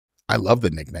I love the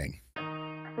nickname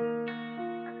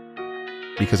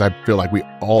because I feel like we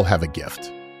all have a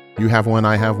gift. You have one,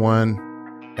 I have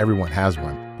one, everyone has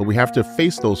one. But we have to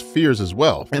face those fears as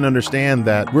well and understand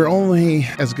that we're only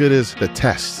as good as the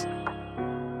tests.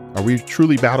 Are we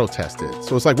truly battle tested?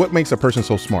 So it's like, what makes a person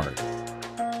so smart?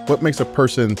 What makes a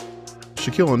person,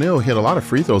 Shaquille O'Neal hit a lot of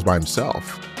free throws by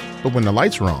himself, but when the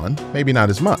lights are on, maybe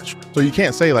not as much. So you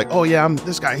can't say like, oh yeah,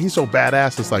 this guy, he's so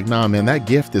badass. It's like, nah, man, that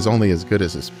gift is only as good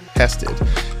as it's tested.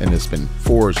 And it's been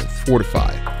forged and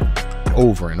fortified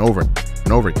over and over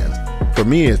and over again. For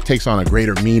me, it takes on a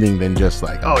greater meaning than just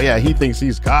like, oh yeah, he thinks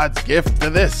he's God's gift to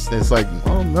this. It's like,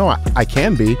 oh no, I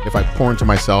can be if I pour into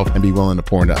myself and be willing to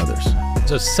pour into others.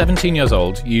 So 17 years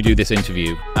old, you do this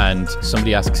interview and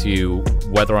somebody asks you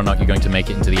whether or not you're going to make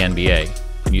it into the NBA.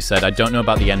 And you said, I don't know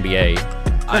about the NBA.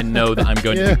 I know that I'm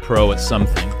going to be pro at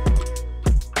something.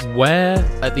 Where,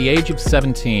 at the age of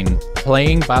 17,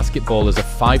 playing basketball as a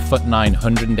 5'9",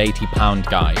 180-pound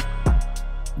guy,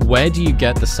 where do you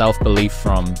get the self-belief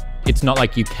from? It's not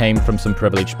like you came from some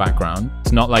privileged background.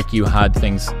 It's not like you had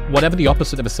things, whatever the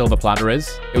opposite of a silver platter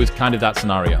is, it was kind of that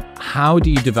scenario. How do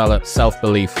you develop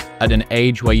self-belief at an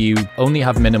age where you only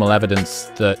have minimal evidence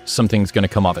that something's going to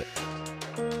come of it?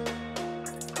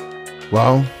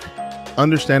 Well,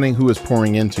 understanding who is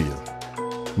pouring into you.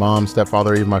 Mom,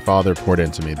 stepfather, even my father poured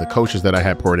into me. The coaches that I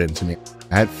had poured into me.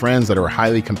 I had friends that were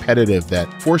highly competitive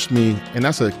that forced me, and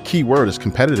that's a key word, is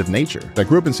competitive nature. I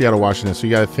grew up in Seattle, Washington, so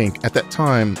you gotta think, at that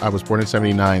time, I was born in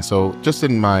 '79, so just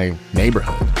in my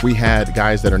neighborhood, we had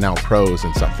guys that are now pros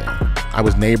in something. I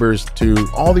was neighbors to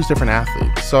all these different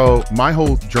athletes. So my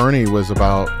whole journey was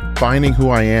about finding who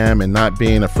I am and not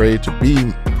being afraid to be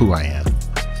who I am,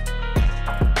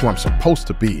 who I'm supposed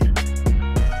to be,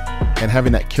 and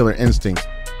having that killer instinct.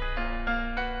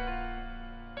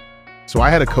 So I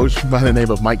had a coach by the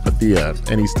name of Mike Bethia,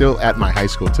 and he's still at my high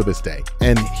school to this day.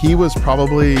 And he was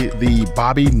probably the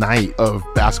Bobby Knight of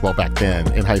basketball back then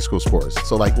in high school sports.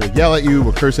 So like, we'll yell at you,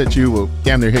 we'll curse at you, we'll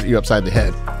damn near hit you upside the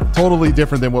head. Totally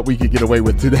different than what we could get away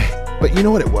with today. But you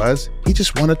know what it was? He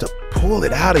just wanted to pull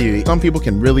it out of you. Some people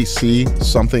can really see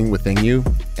something within you,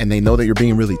 and they know that you're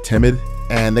being really timid.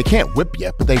 And they can't whip you,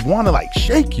 but they want to like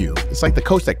shake you. It's like the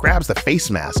coach that grabs the face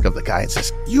mask of the guy and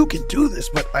says, you can do this,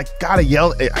 but I gotta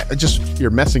yell. You're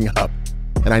messing up.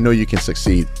 And I know you can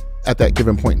succeed. At that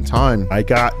given point in time, I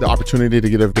got the opportunity to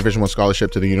get a Division I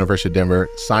scholarship to the University of Denver,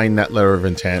 signed that letter of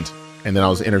intent. And then I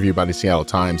was interviewed by the Seattle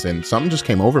Times, and something just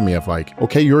came over me of like,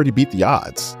 okay, you already beat the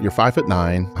odds. You're 5'9",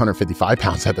 155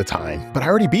 pounds at the time, but I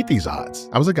already beat these odds.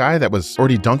 I was a guy that was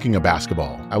already dunking a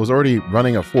basketball. I was already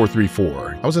running a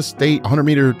 4.34. I was a state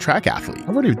 100-meter track athlete. I've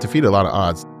already defeated a lot of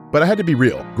odds. But I had to be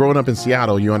real. Growing up in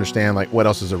Seattle, you understand like what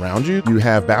else is around you. You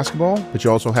have basketball, but you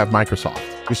also have Microsoft.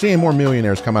 You're seeing more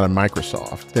millionaires come out of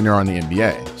Microsoft than there are in the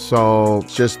NBA. So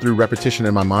just through repetition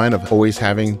in my mind of always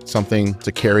having something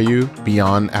to carry you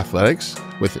beyond athletics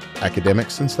with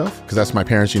academics and stuff, because that's my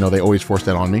parents, they always forced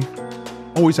that on me.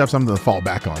 Always have something to fall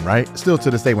back on, right? Still to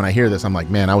this day, when I hear this, I'm like,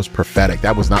 man, I was prophetic.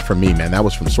 That was not from me, man. That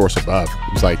was from source above.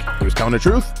 It was like, he was telling the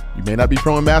truth. You may not be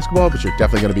pro in basketball, but you're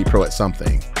definitely going to be pro at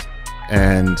something.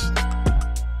 And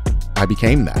I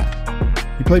became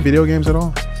that. You play video games at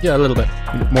all? Yeah, a little bit.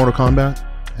 Mortal Kombat?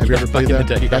 Have you ever played that?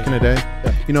 Back in the day?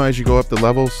 Yeah. As you go up the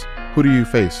levels, who do you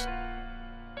face?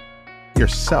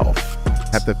 Yourself.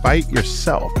 Have to fight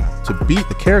yourself. To beat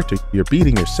the character, you're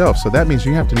beating yourself. So that means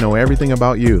you have to know everything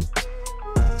about you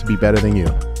to be better than you.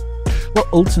 Well,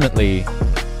 ultimately,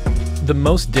 the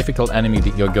most difficult enemy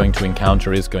that you're going to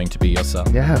encounter is going to be yourself.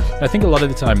 Yeah. I think a lot of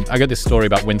the time, I got this story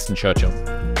about Winston Churchill.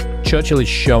 Churchill is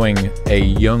showing a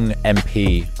young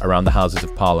MP around the Houses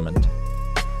of Parliament.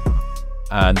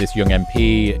 And this young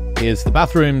MP, here's the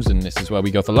bathrooms, and this is where we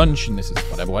go for lunch, and this is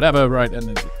whatever, right?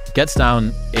 And it gets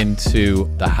down into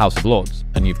the House of Lords,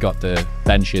 and you've got the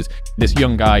benches. This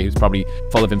young guy who's probably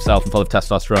full of himself and full of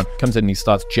testosterone comes in and he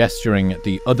starts gesturing at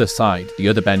the other side, the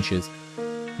other benches.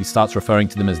 He starts referring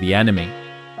to them as the enemy.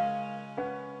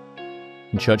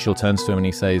 And Churchill turns to him and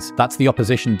he says, "That's the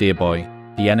opposition, dear boy.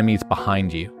 The enemy's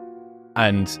behind you."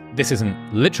 And this isn't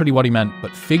literally what he meant,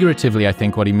 but figuratively, I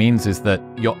think what he means is that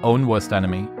your own worst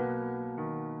enemy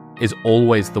is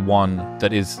always the one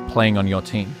that is playing on your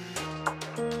team.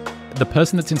 The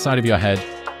person that's inside of your head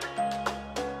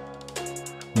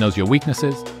knows your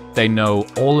weaknesses. They know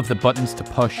all of the buttons to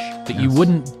push that you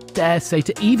wouldn't dare say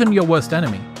to even your worst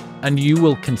enemy. And you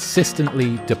will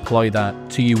consistently deploy that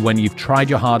to you when you've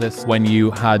tried your hardest, when you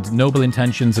had noble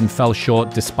intentions and fell short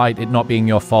despite it not being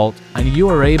your fault, and you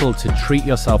are able to treat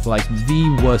yourself like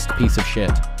the worst piece of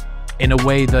shit in a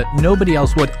way that nobody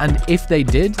else would, and if they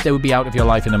did, they would be out of your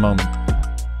life in a moment.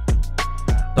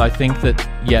 So I think that,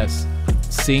 yes,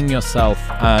 seeing yourself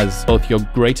as both your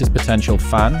greatest potential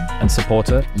fan and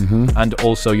supporter and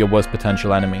also your worst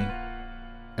potential enemy.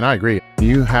 And I agree.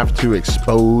 You have to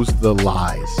expose the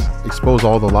lies, expose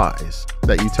all the lies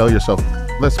that you tell yourself.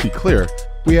 Let's be clear.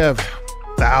 We have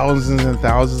thousands and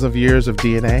thousands of years of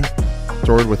DNA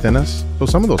stored within us. So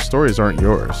some of those stories aren't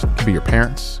yours. It could be your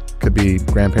parents, could be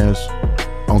grandparents,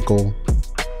 uncle,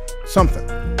 something.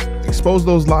 Expose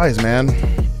those lies, man.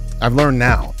 I've learned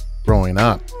now, growing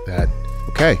up, that,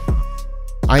 okay,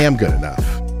 I am good enough.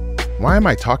 Why am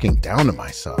I talking down to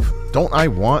myself? Don't I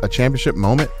want a championship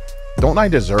moment? Don't I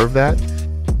deserve that?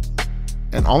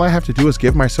 And all I have to do is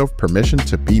give myself permission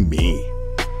to be me.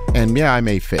 And yeah, I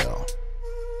may fail.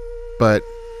 But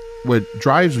what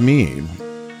drives me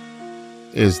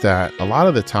is that a lot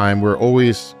of the time we're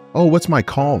always, oh, what's my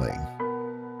calling?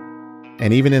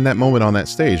 And even in that moment on that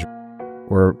stage,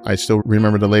 where I still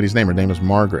remember the lady's name, her name was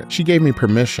Margaret. She gave me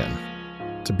permission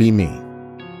to be me.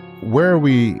 Where are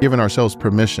we giving ourselves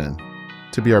permission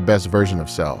to be our best version of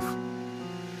self?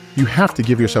 You have to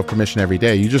give yourself permission every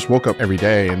day. You just woke up every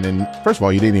day and then, first of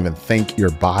all, you didn't even thank your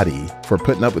body for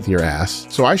putting up with your ass.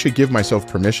 So I should give myself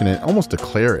permission and almost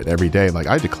declare it every day. Like,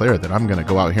 I declare that I'm going to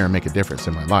go out here and make a difference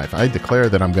in my life. I declare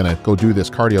that I'm going to go do this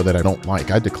cardio that I don't like.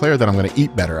 I declare that I'm going to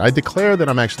eat better. I declare that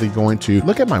I'm actually going to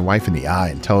look at my wife in the eye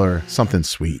and tell her something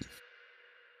sweet.